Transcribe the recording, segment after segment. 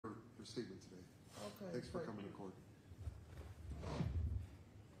Thanks for coming to court.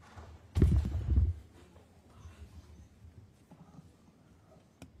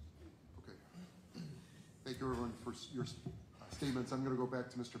 Okay. Thank you, everyone, for your statements. I'm going to go back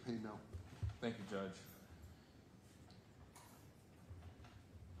to Mr. Payne now. Thank you, Judge.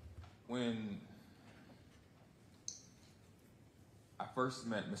 When I first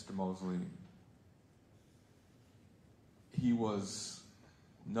met Mr. Mosby, he was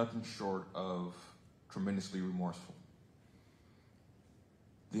nothing short of tremendously remorseful.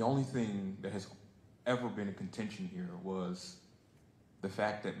 The only thing that has ever been in contention here was the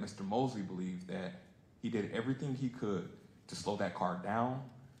fact that Mr. Mosby believed that he did everything he could to slow that car down,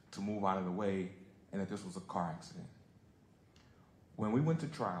 to move out of the way, and that this was a car accident. When we went to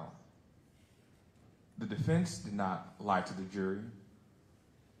trial, the defense did not lie to the jury.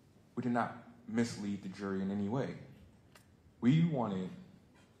 We did not mislead the jury in any way. We wanted,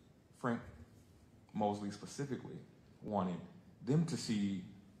 Frank Mosby specifically, wanted them to see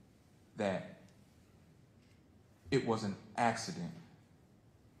that it was an accident.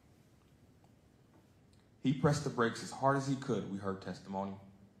 He pressed the brakes as hard as he could, we heard testimony.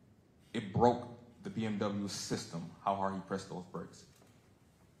 It broke the BMW system, how hard he pressed those brakes.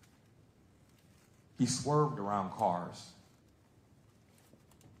 He swerved around cars.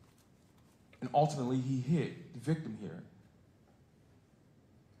 And ultimately, he hit the victim here.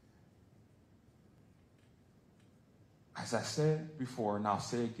 As I said before, and I'll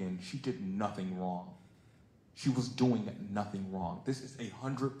say again, she did nothing wrong. She was doing nothing wrong. This is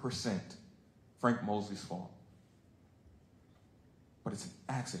 100% Frank Mosby's fault. But it's an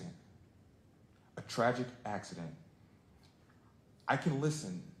accident, a tragic accident. I can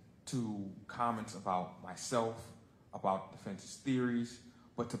listen to comments about myself, about defense's theories,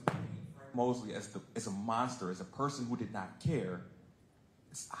 but to paint Frank Mosby as a monster, as a person who did not care,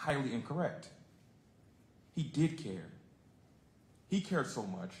 is highly incorrect. He did care. He cared so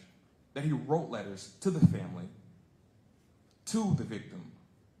much that he wrote letters to the family, to the victim,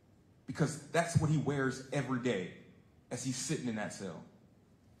 because that's what he wears every day as he's sitting in that cell.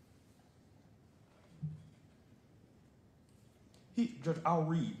 Judge, I'll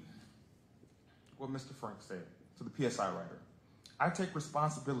read what Mr. Frank said to the PSI writer. I take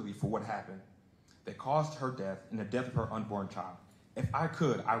responsibility for what happened that caused her death and the death of her unborn child. If I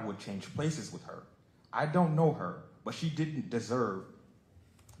could, I would change places with her. I don't know her, but she didn't deserve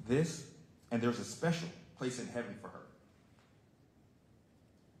this, and there's a special place in heaven for her.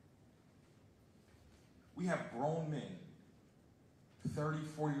 We have grown men, 30,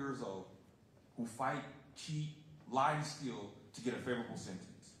 40 years old, who fight, cheat, lie, and steal to get a favorable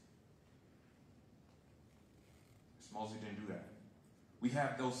sentence. Mr. Mosby didn't do that. We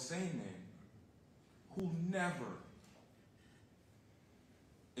have those same men who never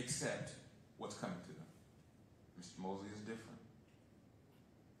accept what's coming to them. Mr. Mosby is different.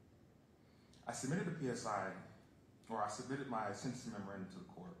 I submitted a PSI, or I submitted my sentencing memorandum to the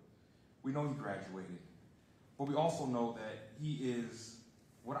court. We know he graduated, but we also know that he is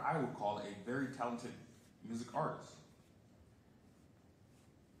what I would call a very talented music artist.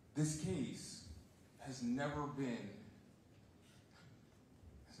 This case has never been,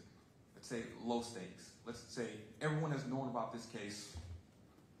 let's say, low stakes. Let's say everyone has known about this case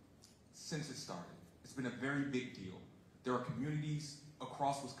since it started. It's been a very big deal. There are communities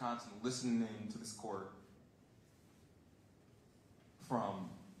across Wisconsin listening to this court, from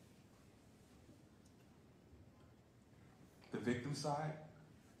the victim side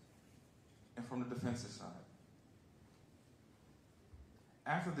and from the defense's side.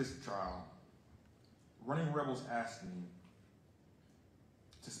 After this trial, Running Rebels asked me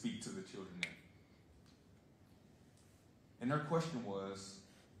to speak to the children there. And their question was,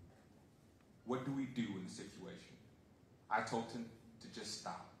 what do we do in the situation? I told them to just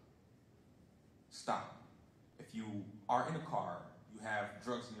stop. Stop. If you are in a car, you have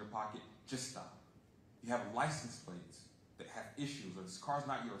drugs in your pocket, just stop. You have license plates that have issues, or this car's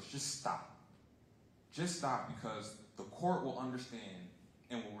not yours, just stop. Just stop, because the court will understand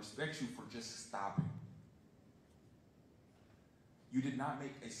and will respect you for just stopping. You did not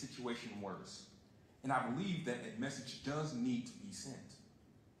make a situation worse. And I believe that a message does need to be sent.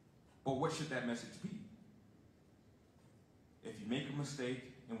 But what should that message be? If you make a mistake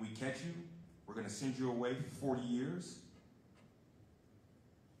and we catch you, we're going to send you away for 40 years?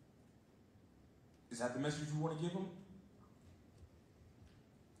 Is that the message we want to give them?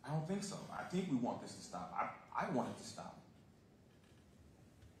 I don't think so. I think we want this to stop. I want it to stop.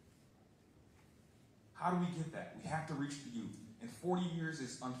 How do we get that? We have to reach the youth. And 40 years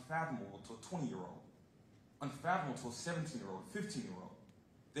is unfathomable to a 20-year-old. Unfathomable to a 17-year-old, 15-year-old.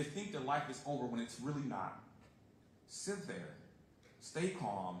 They think their life is over when it's really not. Sit there, stay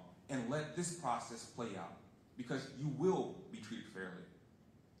calm, and let this process play out, because you will be treated fairly.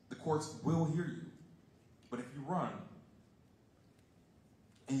 The courts will hear you. But if you run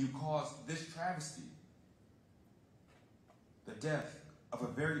and you cause this travesty, the death of a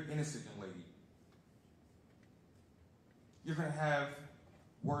very innocent young lady, you're going to have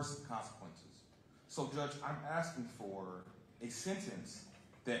worse consequences. So, Judge, I'm asking for a sentence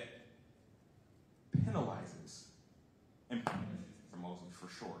that penalizes and punishes for Mosby, for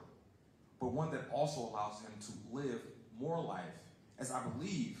sure, but one that also allows him to live more life, as I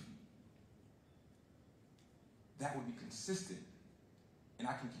believe that would be consistent. And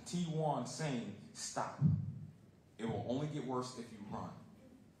I can continue on saying, stop. It will only get worse if you run.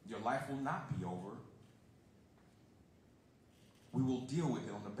 Your life will not be over. We will deal with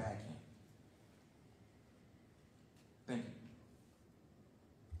it on the back end. Thank you.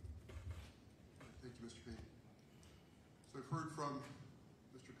 Thank you, Mr. Payne. So I've heard from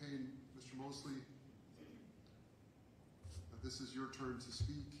Mr. Payne, Mr. Mosley. This is your turn to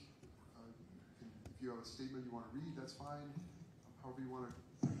speak. If you have a statement you want to read, that's fine. However you want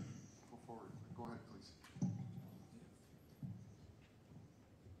to go forward. Go ahead, please.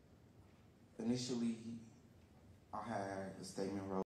 Initially, I had a statement wrote.